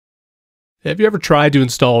Have you ever tried to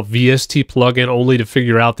install a VST plugin only to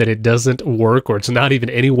figure out that it doesn't work or it's not even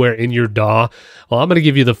anywhere in your DAW? Well, I'm going to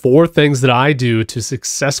give you the 4 things that I do to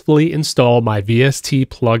successfully install my VST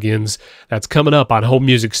plugins. That's coming up on Home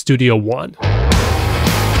Music Studio One.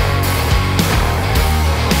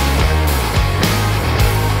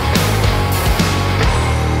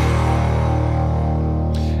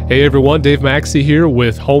 Hey everyone, Dave Maxey here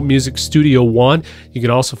with Home Music Studio One. You can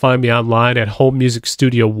also find me online at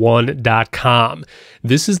homemusicstudio1.com.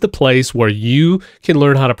 This is the place where you can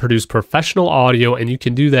learn how to produce professional audio, and you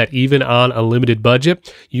can do that even on a limited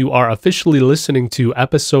budget. You are officially listening to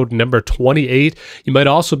episode number 28. You might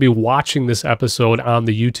also be watching this episode on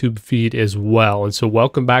the YouTube feed as well. And so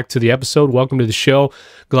welcome back to the episode. Welcome to the show.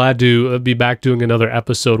 Glad to be back doing another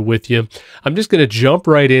episode with you. I'm just going to jump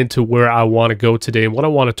right into where I want to go today and what I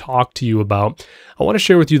want to talk to you about. I want to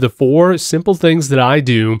share with you the 4 simple things that I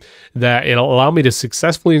do that it'll allow me to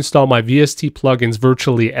successfully install my VST plugins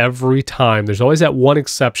virtually every time. There's always that one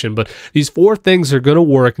exception, but these 4 things are going to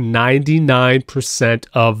work 99%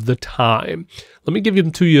 of the time. Let me give them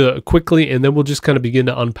to you quickly, and then we'll just kind of begin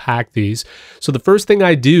to unpack these. So the first thing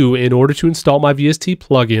I do in order to install my VST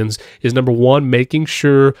plugins is, number 1, making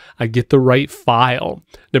sure I get the right file.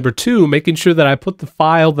 Number 2, making sure that I put the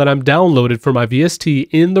file that I'm downloaded for my VST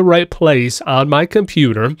in the right place on my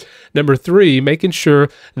computer. Number 3, making sure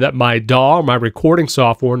that my DAW, my recording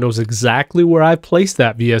software, knows exactly where I've placed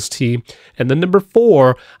that VST. And then number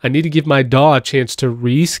 4, I need to give my DAW a chance to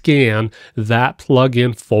rescan that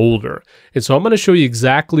plugin folder. And so I'm going to show you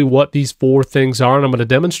exactly what these 4 things are, and I'm going to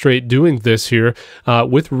demonstrate doing this here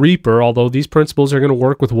with Reaper, although these principles are going to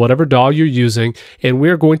work with whatever DAW you're using. And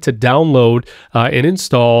we're going to download and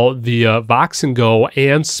install the Vst Go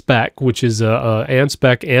ANSPEC, which is a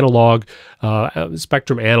ANSPEC analog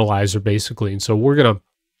spectrum analyzer, basically. And so we're going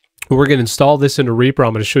to install this into Reaper.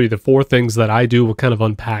 I'm going to show you the 4 things that I do. We'll kind of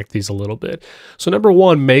unpack these a little bit. So number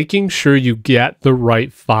 1, making sure you get the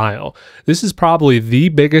right file. This is probably the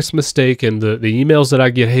biggest mistake in the emails that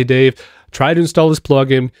I get. Hey Dave, try to install this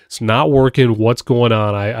plugin. It's not working. What's going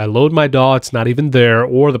on? I load my DAW. It's not even there,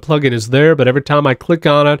 or the plugin is there, but every time I click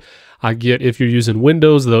on it, I get, if you're using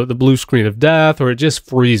Windows, the blue screen of death, or it just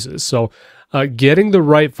freezes. So getting the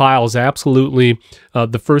right file is absolutely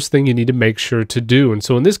the first thing you need to make sure to do. And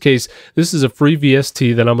so in this case, this is a free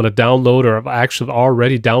VST that I'm going to download, or I've actually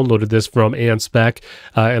already downloaded this from ANSPEC,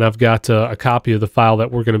 and I've got a copy of the file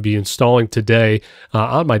that we're going to be installing today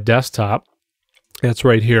on my desktop. That's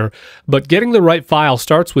right here. But getting the right file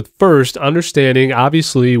starts with first understanding,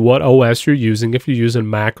 obviously, what OS you're using, if you're using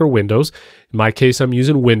Mac or Windows. In my case, I'm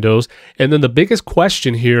using Windows. And then the biggest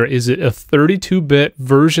question here, is it a 32-bit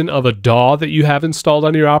version of a DAW that you have installed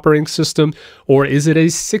on your operating system, or is it a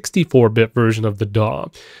 64-bit version of the DAW?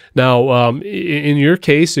 Now, in your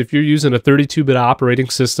case, if you're using a 32-bit operating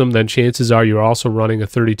system, then chances are you're also running a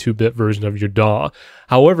 32-bit version of your DAW.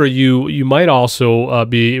 However, you might also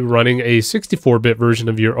be running a 64-bit version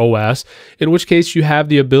of your OS, in which case you have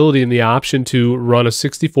the ability and the option to run a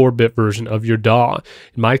 64-bit version of your DAW.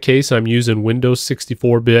 In my case, I'm using Windows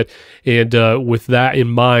 64-bit, and with that in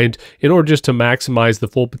mind, in order just to maximize the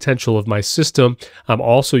full potential of my system, I'm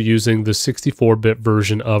also using the 64-bit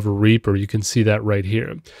version of Reaper. You can see that right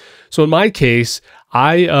here. So in my case,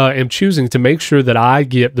 I am choosing to make sure that I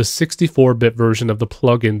get the 64-bit version of the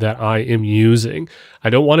plugin that I am using. I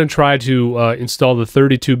don't want to try to install the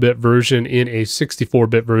 32-bit version in a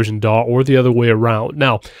 64-bit version DAW, or the other way around.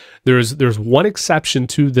 Now, there's one exception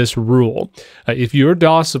to this rule. If your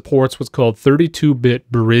DAW supports what's called 32-bit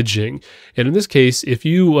bridging, and in this case, if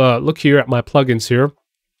you look here at my plugins here,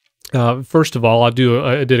 first of all, I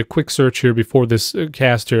did a quick search here before this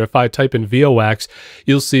cast here. If I type in VOX,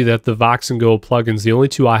 you'll see that the Vst Go plugins, the only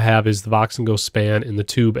 2 I have is the Vst Go Span and the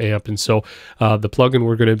Tube Amp. And so the plugin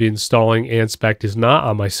we're going to be installing, ANSPEC, is not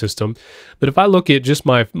on my system. But if I look at just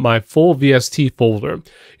my full VST folder,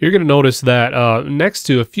 you're going to notice that next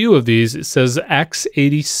to a few of these, it says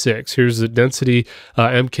X86. Here's the Density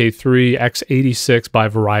MK3 X86 by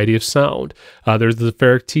Variety of Sound. There's the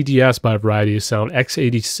Ferric TDS by Variety of Sound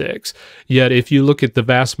X86. Yet if you look at the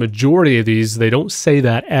vast majority of these, they don't say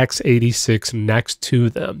that X86 next to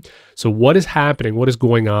them. So what is happening? What is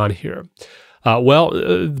going on here?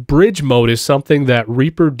 Bridge mode is something that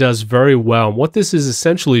Reaper does very well. And what this is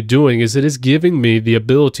essentially doing is it is giving me the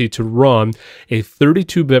ability to run a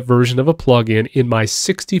 32-bit version of a plugin in my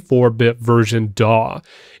 64-bit version DAW.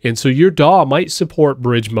 And so your DAW might support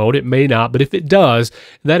bridge mode, it may not, but if it does,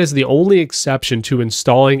 that is the only exception to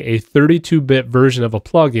installing a 32-bit version of a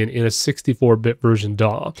plugin in a 64-bit version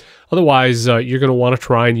DAW. Otherwise, you're going to want to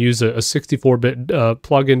try and use a 64-bit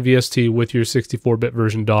plugin VST with your 64-bit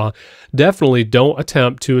version DAW. Definitely don't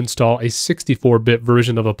attempt to install a 64-bit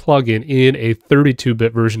version of a plugin in a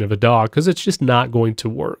 32-bit version of a DAW because it's just not going to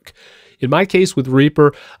work. In my case with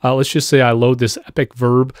Reaper, let's just say I load this Epic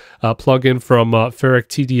Verb plugin from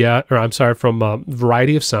from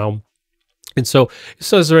Variety of Sound. And so it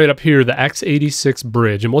says right up here, the x86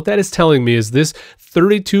 bridge. And what that is telling me is this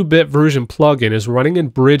 32-bit version plugin is running in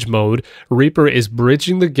bridge mode. Reaper is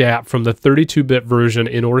bridging the gap from the 32-bit version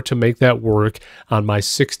in order to make that work on my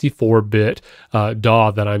 64-bit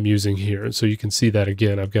DAW that I'm using here. And so you can see that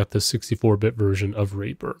again, I've got the 64-bit version of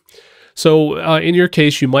Reaper. So in your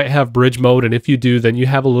case, you might have bridge mode, and if you do, then you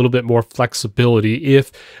have a little bit more flexibility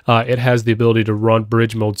if it has the ability to run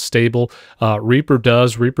bridge mode stable. Reaper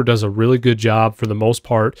does a really good job for the most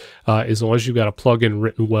part, as long as you've got a plugin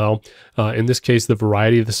written well. In this case, the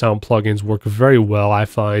Variety of the Sound plugins work very well, I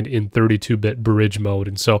find, in 32-bit bridge mode.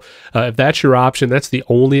 And so if that's your option, that's the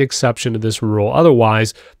only exception to this rule.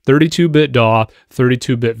 Otherwise, 32-bit DAW,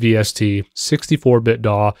 32-bit VST, 64-bit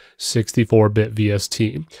DAW, 64-bit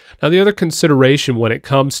VST. Now, the other consideration when it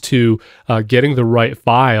comes to getting the right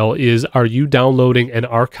file is, are you downloading an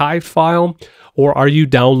archived file or are you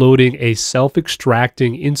downloading a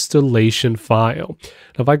self-extracting installation file?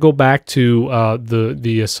 Now, if I go back to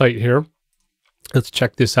the site here, let's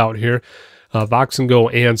check this out here, Vst Go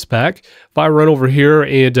and Spec. If I run over here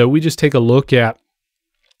and we just take a look at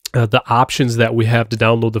the options that we have to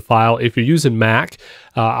download the file. If you're using Mac,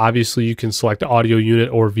 obviously you can select audio unit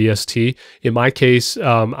or VST. In my case,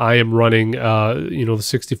 I am running, the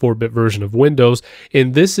 64-bit version of Windows,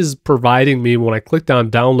 and this is providing me, when I clicked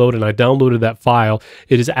on download and I downloaded that file,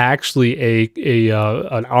 it is actually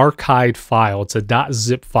an archived file. It's a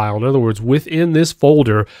 .zip file. In other words, within this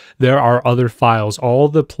folder, there are other files. All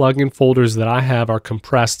the plugin folders that I have are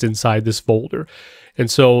compressed inside this folder. And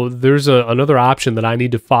so there's another option that I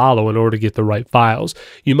need to follow in order to get the right files.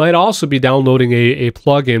 You might also be downloading a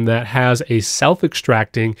plugin that has a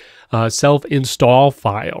self-extracting, self-install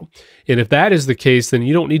file. And if that is the case, then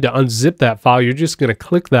you don't need to unzip that file. You're just going to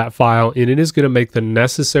click that file, and it is going to make the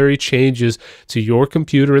necessary changes to your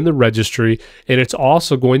computer in the registry. And it's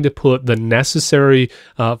also going to put the necessary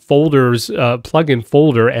folders, plugin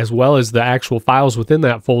folder, as well as the actual files within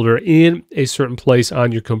that folder in a certain place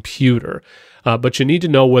on your computer. But you need to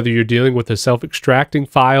know whether you're dealing with a self-extracting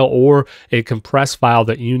file or a compressed file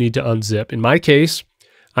that you need to unzip. In my case,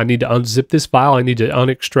 I need to unzip this file. I need to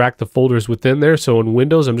unextract the folders within there. So in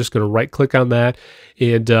Windows, I'm just going to right-click on that.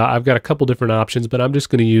 And I've got a couple different options, but I'm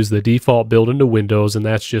just going to use the default build into Windows, and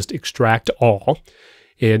that's just extract all.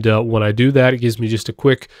 And when I do that, it gives me just a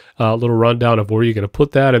quick little rundown of where you're going to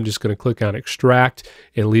put that. I'm just going to click on extract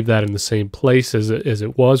and leave that in the same place as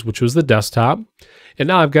it was, which was the desktop. And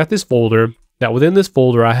now I've got this folder. Now within this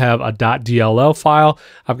folder, I have a .dll file.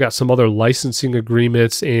 I've got some other licensing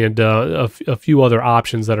agreements and a few other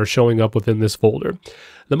options that are showing up within this folder.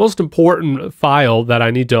 The most important file that I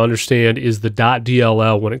need to understand is the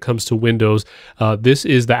 .dll when it comes to Windows. This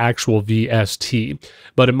is the actual VST.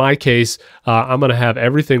 But in my case, I'm going to have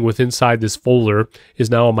everything within inside this folder is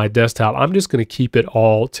now on my desktop. I'm just going to keep it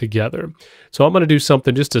all together. So I'm going to do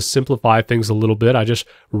something just to simplify things a little bit. I just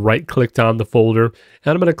right-clicked on the folder,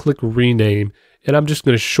 and I'm going to click Rename. And I'm just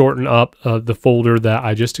going to shorten up the folder that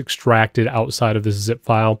I just extracted outside of this zip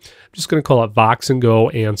file. I'm just going to call it Vst Go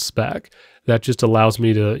and Spec. That just allows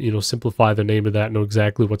me to, simplify the name of that and know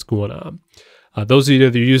exactly what's going on. Those of you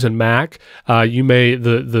that are using Mac, you may,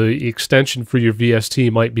 the extension for your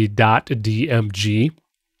VST might be .dmg.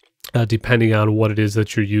 Depending on what it is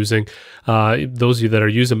that you're using. Those of you that are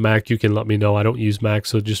using Mac, you can let me know. I don't use Mac,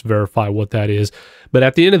 so just verify what that is. But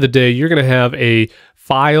at the end of the day, you're going to have a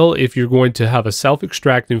file. If you're going to have a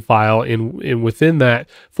self-extracting file, and within that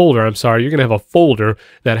folder, you're going to have a folder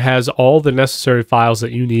that has all the necessary files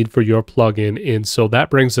that you need for your plugin. And so that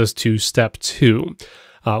brings us to step 2.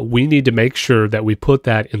 We need to make sure that we put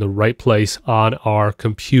that in the right place on our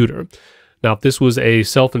computer. Now, if this was a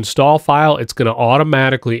self-install file, it's going to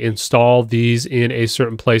automatically install these in a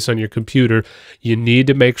certain place on your computer. You need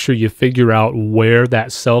to make sure you figure out where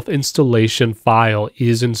that self-installation file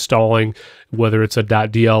is installing whether it's a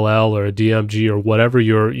 .dll or a DMG or whatever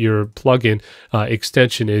your plugin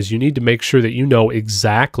extension is, you need to make sure that you know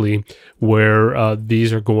exactly where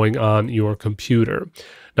these are going on your computer.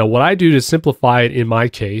 Now, what I do to simplify it in my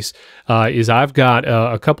case is I've got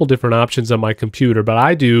a couple different options on my computer, but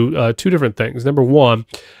I do two different things. Number one,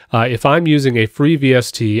 if I'm using a free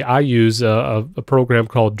VST, I use a program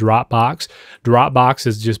called Dropbox. Dropbox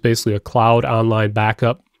is just basically a cloud online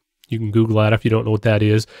backup. You can Google that if you don't know what that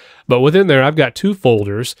is. But within there, I've got two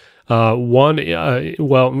folders. One,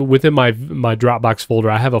 within my Dropbox folder,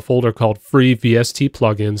 I have a folder called Free VST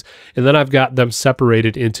Plugins, and then I've got them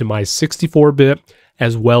separated into my 64-bit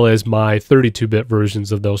as well as my 32-bit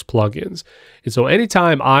versions of those plugins. And so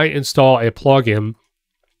anytime I install a plugin,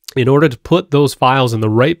 in order to put those files in the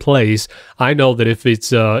right place, I know that if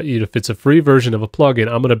it's a free version of a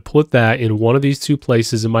plugin, I'm going to put that in one of these two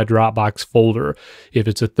places in my Dropbox folder. If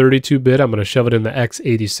it's a 32-bit, I'm going to shove it in the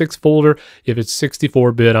x86 folder. If it's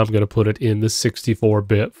 64-bit, I'm going to put it in the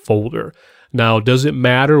 64-bit folder. Now, does it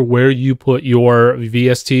matter where you put your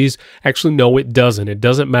VSTs? Actually, no, it doesn't. It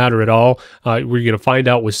doesn't matter at all. We're going to find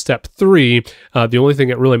out with step 3. The only thing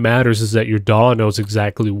that really matters is that your DAW knows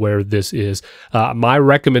exactly where this is. My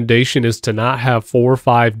recommendation is to not have 4 or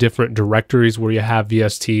 5 different directories where you have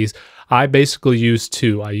VSTs. I basically use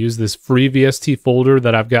 2. I use this free VST folder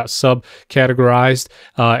that I've got sub-categorized,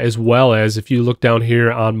 as well as if you look down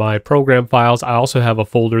here on my program files, I also have a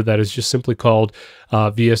folder that is just simply called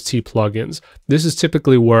VST Plug-ins. This is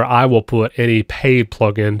typically where I will put any paid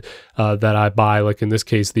plugin that I buy, like in this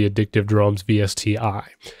case, the Addictive Drums VST-I.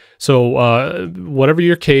 So whatever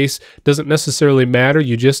your case, doesn't necessarily matter.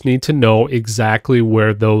 You just need to know exactly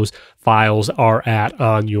where those files are at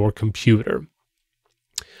on your computer.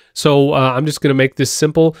 So I'm just going to make this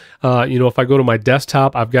simple. If I go to my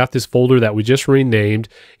desktop, I've got this folder that we just renamed,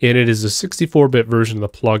 and it is a 64-bit version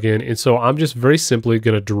of the plugin. And so I'm just very simply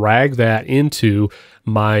going to drag that into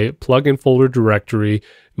my plugin folder directory,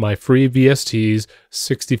 my free VSTs,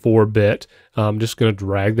 64-bit. I'm just going to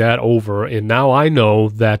drag that over, and now I know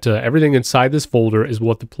that everything inside this folder is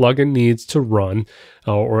what the plugin needs to run,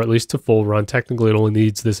 or at least to full run. Technically, it only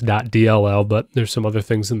needs this .dll, but there's some other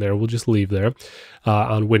things in there we'll just leave there,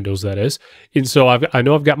 on Windows, that is. And so I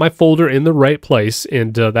know I've got my folder in the right place,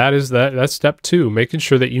 and that's step 2, making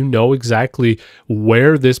sure that you know exactly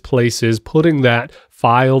where this place is, putting that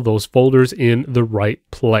file, those folders in the right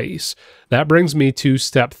place. That brings me to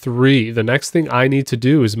step 3. The next thing I need to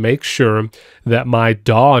do is make sure that my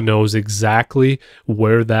DAW knows exactly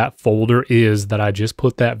where that folder is that I just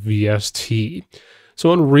put that VST.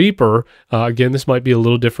 So in Reaper, again, this might be a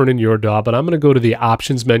little different in your DAW, but I'm going to go to the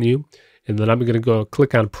Options menu, and then I'm going to go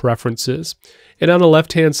click on Preferences. And on the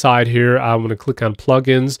left-hand side here, I'm going to click on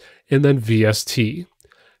Plugins and then VST.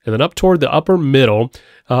 And then up toward the upper middle,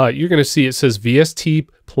 you're going to see it says VST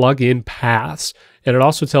Plug-in Paths. And it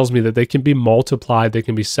also tells me that they can be multiplied, they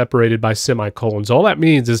can be separated by semicolons. All that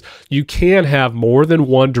means is you can have more than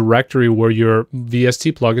one directory where your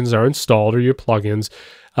VST plugins are installed, or your plugins.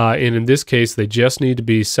 And in this case, they just need to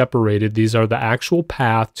be separated. These are the actual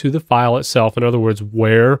path to the file itself. In other words,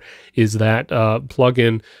 where is that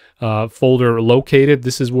plugin folder located?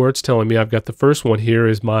 This is where it's telling me. I've got the first one here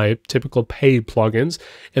is my typical paid plugins,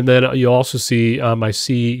 and then you also see my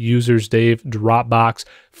C users Dave Dropbox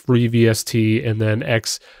free VST, and then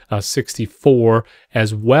x64,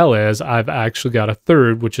 as well as I've actually got a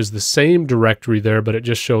third, which is the same directory there, but it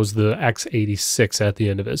just shows the x86 at the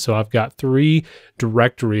end of it. So I've got 3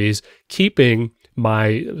 directories, keeping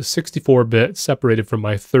my 64-bit separated from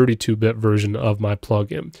my 32-bit version of my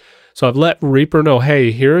plugin. So I've let Reaper know,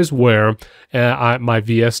 hey, here is where my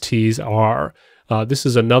VSTs are. This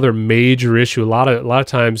is another major issue. A lot of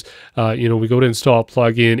times, we go to install a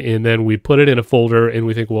plugin and then we put it in a folder and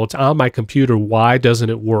we think, well, it's on my computer. Why doesn't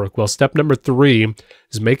it work? Well, step number 3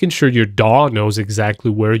 is making sure your DAW knows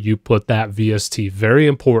exactly where you put that VST. Very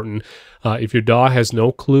important. If your DAW has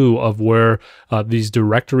no clue of where these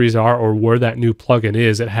directories are or where that new plugin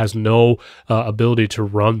is, it has no ability to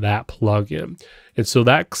run that plugin. And so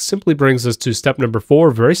that simply brings us to step number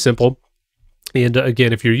 4. Very simple. And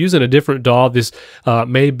again, if you're using a different DAW, this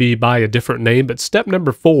may be by a different name, but step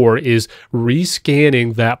number 4 is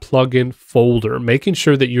rescanning that plugin folder, making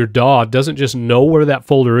sure that your DAW doesn't just know where that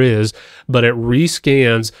folder is, but it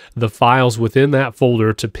rescans the files within that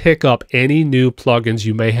folder to pick up any new plugins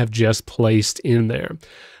you may have just placed in there.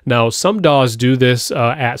 Now, some DAWs do this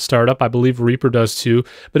at startup. I believe Reaper does too.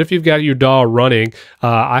 But if you've got your DAW running,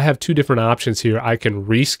 I have two different options here. I can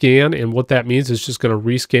rescan, and what that means is just going to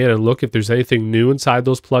rescan and look if there's anything new inside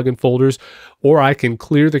those plugin folders, or I can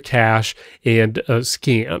clear the cache and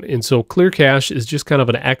scan. And so clear cache is just kind of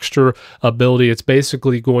an extra ability. It's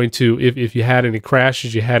basically going to, if you had any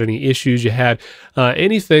crashes, you had any issues, you had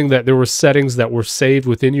anything that there were settings that were saved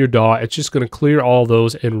within your DAW, it's just going to clear all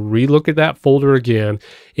those and relook at that folder again,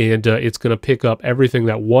 and it's going to pick up everything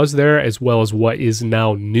that was there as well as what is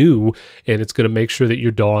now new, and it's going to make sure that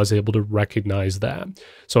your DAW is able to recognize that.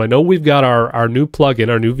 So I know we've got our new plugin,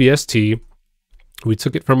 our new VST. We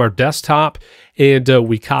took it from our desktop and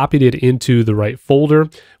we copied it into the right folder,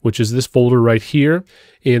 which is this folder right here.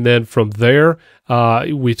 And then from there,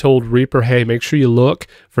 we told Reaper, hey, make sure you look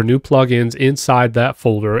for new plugins inside that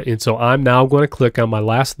folder. And so I'm now going to click on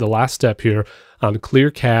the last step here on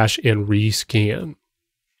clear cache and rescan.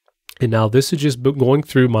 And now this is just going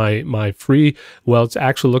through my free, well, it's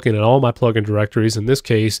actually looking at all my plugin directories. In this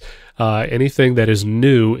case, anything that is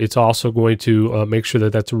new, it's also going to make sure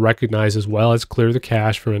that that's recognized as well as clear the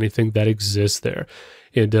cache for anything that exists there.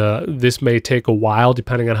 And this may take a while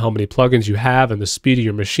depending on how many plugins you have and the speed of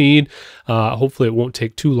your machine. Hopefully it won't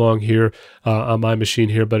take too long here on my machine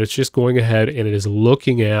here, but it's just going ahead and it is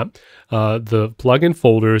looking at the plugin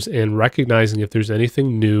folders and recognizing if there's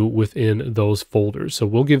anything new within those folders. So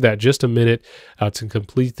we'll give that just a minute to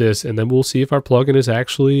complete this, and then we'll see if our plugin is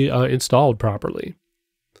actually installed properly.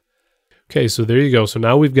 Okay, so there you go. So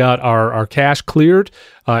now we've got our cache cleared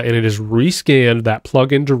and it has rescanned that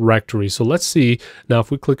plugin directory. So let's see now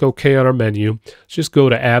if we click OK on our menu, let's just go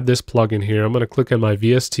to add this plugin here. I'm going to click on my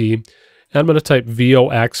VST and I'm going to type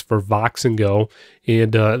VOX for Vox and Go.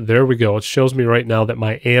 And there we go. It shows me right now that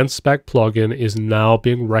my ANSPEC plugin is now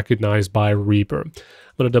being recognized by Reaper.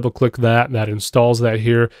 I'm going to double click that. That installs that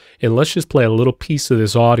here. And let's just play a little piece of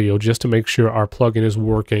this audio just to make sure our plugin is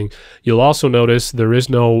working. You'll also notice there is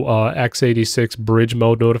no x86 bridge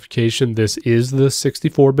mode notification. This is the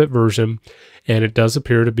 64-bit version, and it does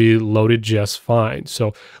appear to be loaded just fine.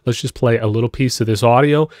 So let's just play a little piece of this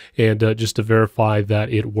audio and just to verify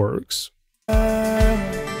that it works.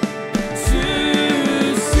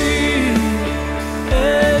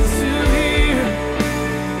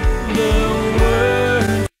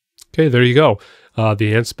 Okay, there you go.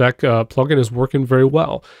 The ANSPEC plugin is working very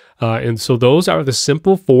well. And so those are the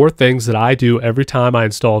simple 4 things that I do every time I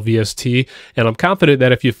install VST. And I'm confident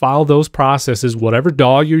that if you follow those processes, whatever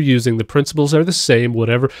DAW you're using, the principles are the same,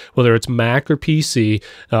 whether it's Mac or PC.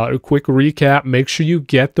 A quick recap, make sure you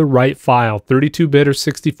get the right file, 32-bit or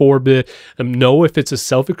 64-bit. Know if it's a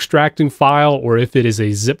self-extracting file or if it is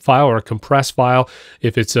a zip file or a compressed file.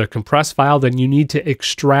 If it's a compressed file, then you need to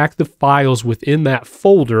extract the files within that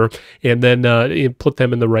folder and then put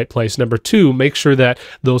them in the right place. Number 2, make sure that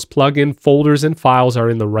those plugin folders and files are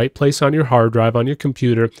in the right place on your hard drive on your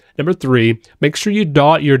computer. Number 3, make sure your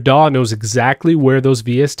DAW knows exactly where those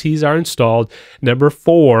VSTs are installed. Number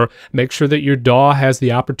 4, make sure that your DAW has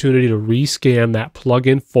the opportunity to rescan that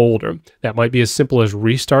plugin folder. That might be as simple as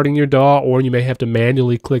restarting your DAW, or you may have to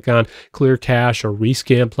manually click on clear cache or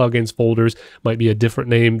rescan plugins folders. Might be a different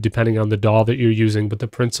name depending on the DAW that you're using, but the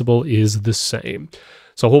principle is the same.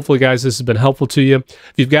 So hopefully, guys, this has been helpful to you.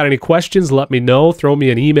 If you've got any questions, let me know. Throw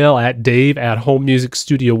me an email at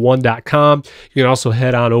dave@homemusicstudio1.com. You can also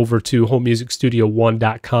head on over to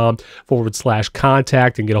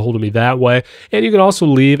homemusicstudio1.com/contact and get a hold of me that way. And you can also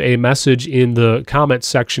leave a message in the comments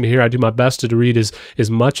section here. I do my best to read as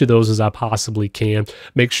much of those as I possibly can.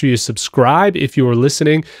 Make sure you subscribe if you are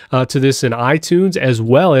listening to this in iTunes, as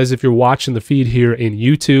well as if you're watching the feed here in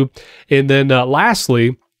YouTube. And then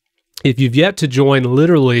lastly, if you've yet to join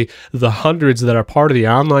literally the hundreds that are part of the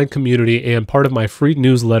online community and part of my free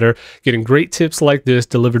newsletter, getting great tips like this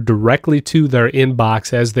delivered directly to their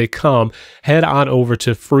inbox as they come, head on over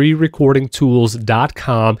to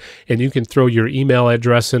freerecordingtools.com and you can throw your email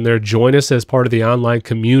address in there. Join us as part of the online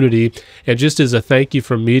community. And just as a thank you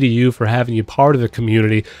from me to you for having you part of the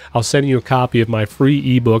community, I'll send you a copy of my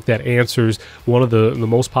free ebook that answers one of the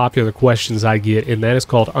most popular questions I get, and that is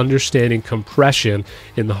called Understanding Compression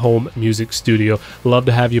in the Home Music Studio. Love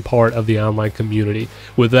to have you part of the online community.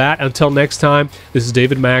 With that, until next time, this is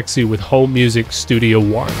David Maxey with Home Music Studio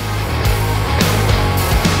 1.